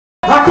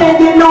I can't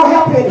get no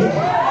help in here.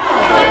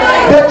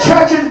 The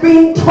church is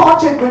being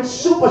tortured with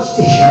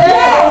superstition.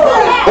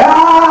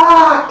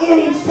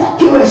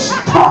 Ineffectuous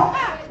talk.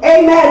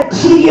 Amen.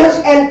 Tedious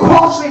and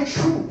costly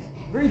truth.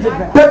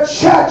 The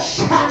church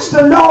has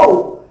to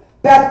know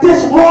that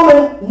this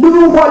woman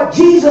knew what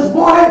Jesus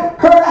wanted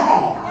her to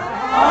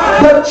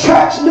have. The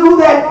church knew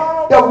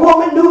that, the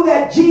woman knew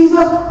that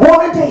Jesus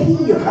wanted to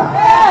heal her.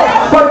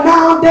 But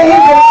nowadays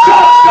the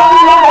church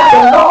doesn't know that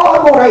the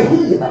Lord want to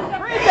heal her.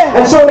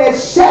 And so they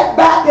sat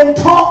back and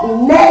talk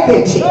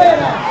negative.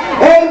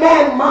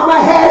 Amen. Mama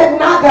had it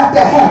and I got to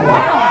have it.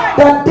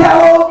 The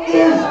devil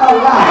is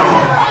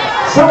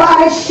alive.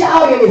 Somebody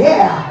shouted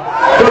here.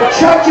 The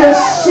church is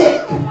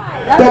sick.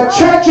 The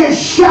church is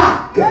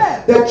shocked.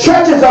 The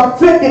church is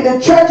afflicted. The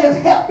church is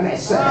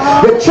helpless.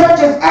 The church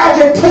is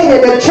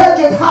agitated. The church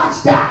is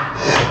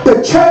hostile.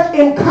 The church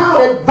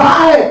encountered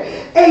violent,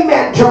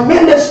 amen,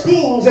 tremendous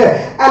things,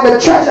 and the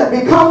church has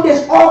become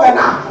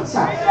disorganized.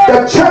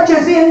 The church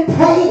is in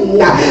pain,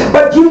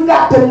 but you've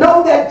got to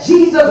know that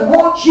Jesus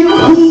wants you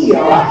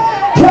healed.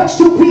 Touch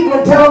two people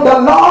and tell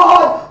them the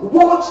Lord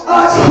wants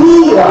us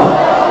healed.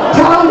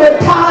 Tell them the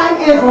time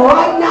is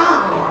right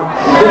now.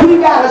 We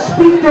got to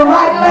speak the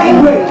right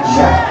language.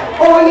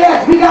 Oh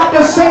yes, we got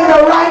to say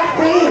the right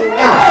thing.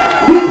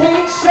 We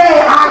can't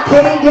say I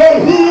can't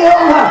get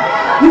healed.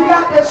 You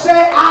got to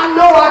say I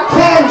know I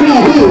can be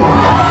healed.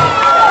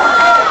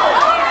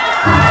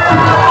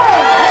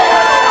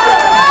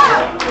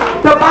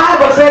 The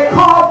Bible said,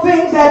 call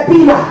things that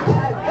be not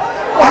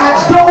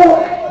as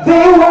though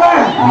they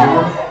were.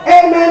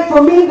 Amen.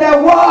 For me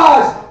there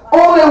was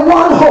only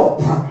one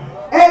hope.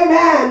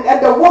 Amen.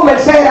 And the woman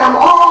said, I'm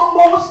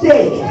almost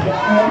dead.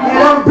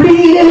 And I'm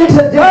bleeding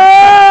to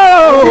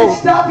death. This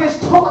stuff is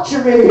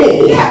torturing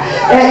me.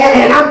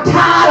 And I'm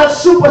tired of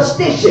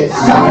superstitions.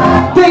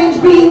 Things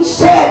being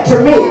said to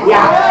me.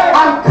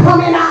 I'm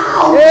coming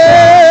out.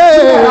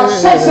 I'll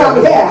say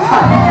something here.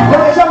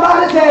 When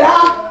somebody said,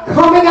 I'm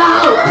coming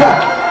out.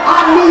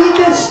 I need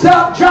this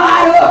stuff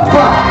dried up.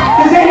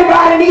 Does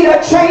anybody need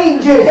a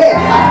change in here?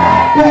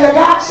 Do you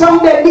got some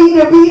that need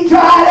to be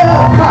dried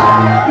up?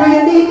 Do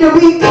you need to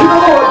be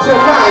cured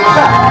tonight?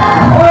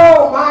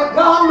 Oh my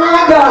God,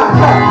 my God.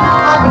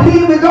 I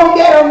believe we're going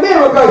to get a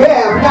miracle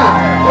here.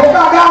 If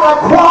I got to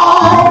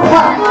crawl,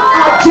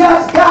 I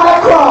just got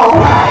to crawl.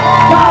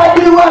 Got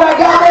to do what I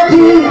got to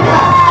do.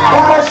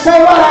 Got to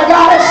say what I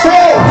got to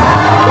say.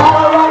 Got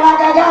to run like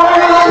I got to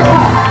run.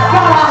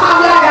 Got to hop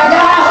like I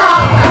got to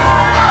hop.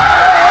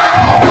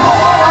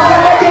 I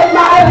got to get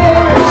my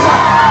deliverance.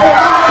 If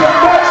I can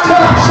just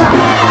touch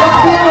the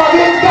people of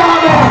his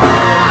garment,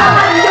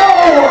 I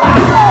know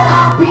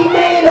I'll be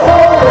made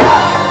whole.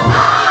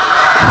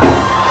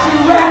 She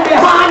ran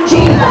behind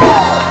Jesus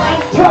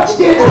and touched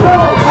his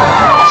robe.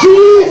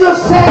 Jesus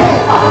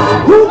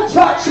said, who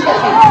touched me?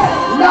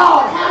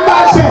 Lord, have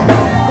mercy.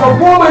 The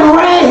woman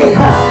ran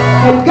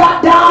and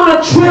got down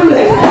a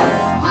trembling.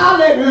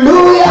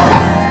 Hallelujah.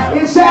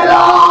 He said,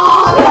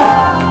 Lord,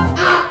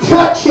 I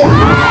touch you.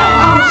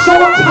 I'm so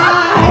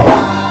tired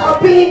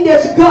of being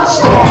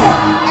disgusted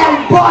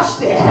and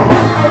busted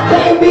and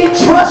can't be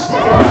trusted.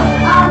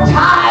 I'm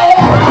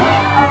tired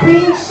of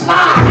being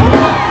slimed.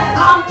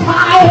 I'm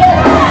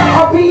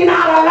tired of being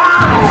out of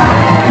line.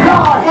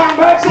 Lord, have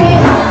mercy.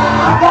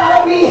 I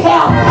gotta be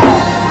helped.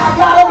 I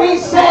gotta be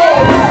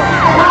saved.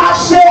 And I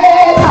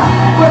said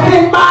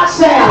within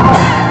myself,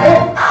 if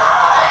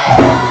I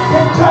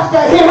can touch the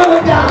hem of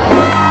the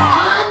garment,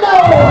 I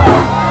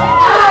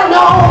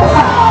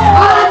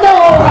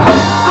know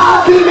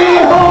I'll be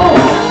made whole.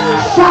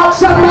 Shout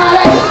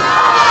somebody.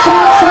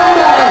 Shout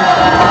somebody.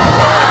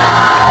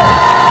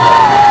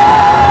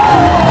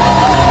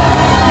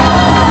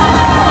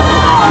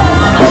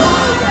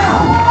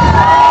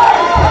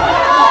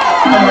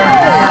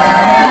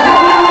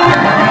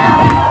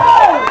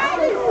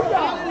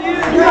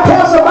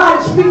 Tell somebody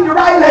to speak the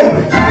right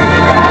language. You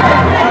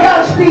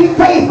gotta speak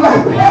faith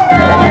language.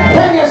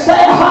 Can you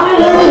say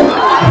hallelujah?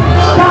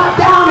 Stop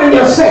down in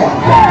yourself.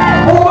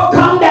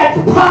 Overcome that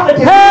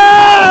poverty.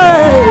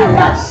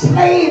 That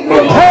slave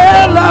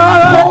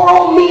mentality. Pour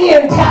on me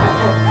in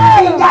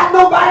time. Ain't got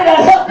nobody to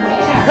help me.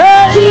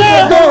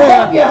 Jesus don't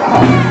help you.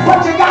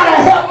 But you gotta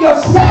help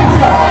yourself.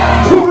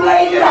 Too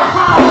lazy to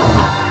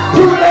holler.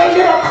 Too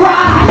lazy to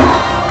cry.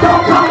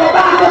 Don't come to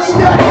Bible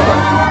study.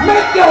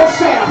 Make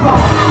yourself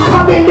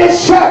come in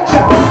this church.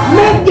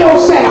 Make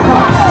yourself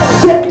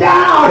sit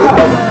down.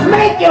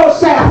 Make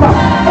yourself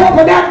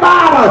open that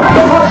Bible,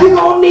 because you're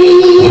going to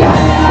need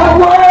the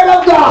Word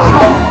of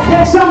God.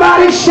 Can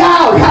somebody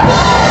shout?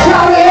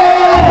 Shout yeah!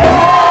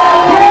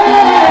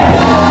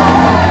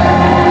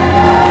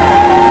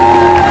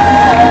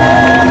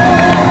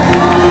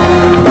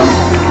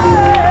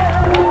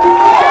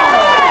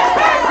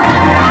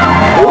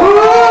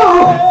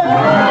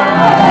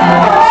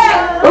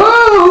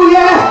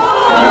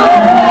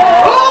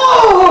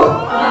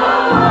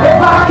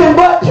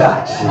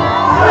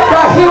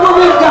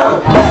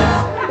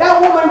 That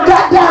woman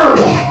got down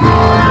there.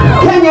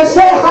 Can you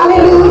say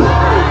hallelujah?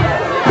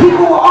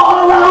 People were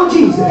all around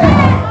Jesus.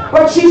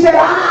 But she said,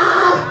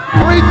 I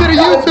Glory to the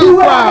YouTube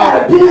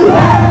crowd.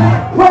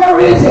 Where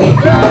is he?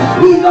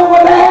 He's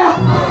over there.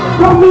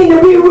 Don't mean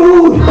to be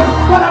rude,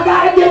 but I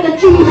gotta get to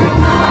Jesus.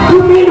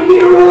 You mean to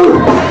be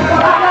rude,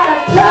 but I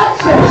gotta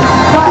touch him.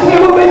 I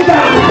hear him in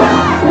down.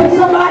 Let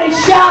somebody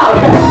shout.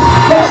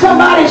 Let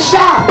somebody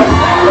shout.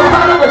 The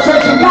Bible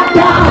says she got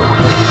down.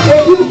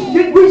 If you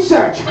did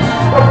research,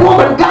 the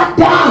woman got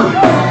down,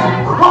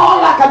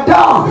 crawled like a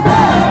dog.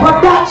 But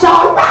that's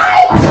all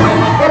right.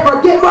 If I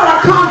get what I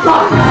come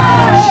from,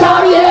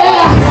 shout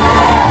yeah,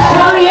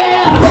 shout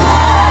yeah,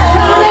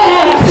 shout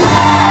yeah,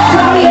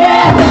 shout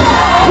yeah.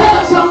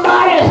 Tell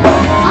somebody,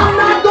 I'm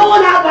not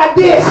going out like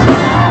this. I'm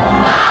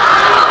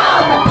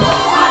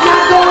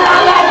not going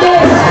out like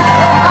this.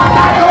 I'm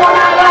not going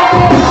out like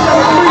this.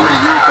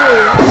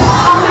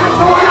 I'm not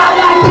going out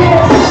like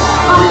this.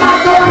 I'm not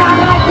going out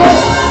like this.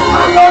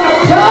 I'm going to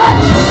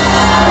touch.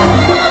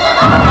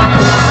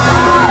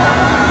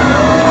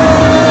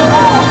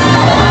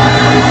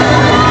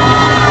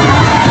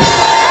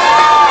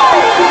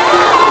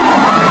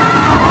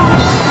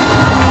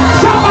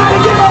 Somebody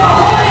give him a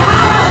holy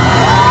holler.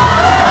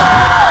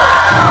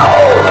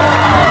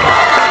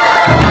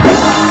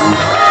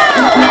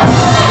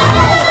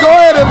 Go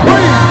ahead and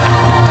preach.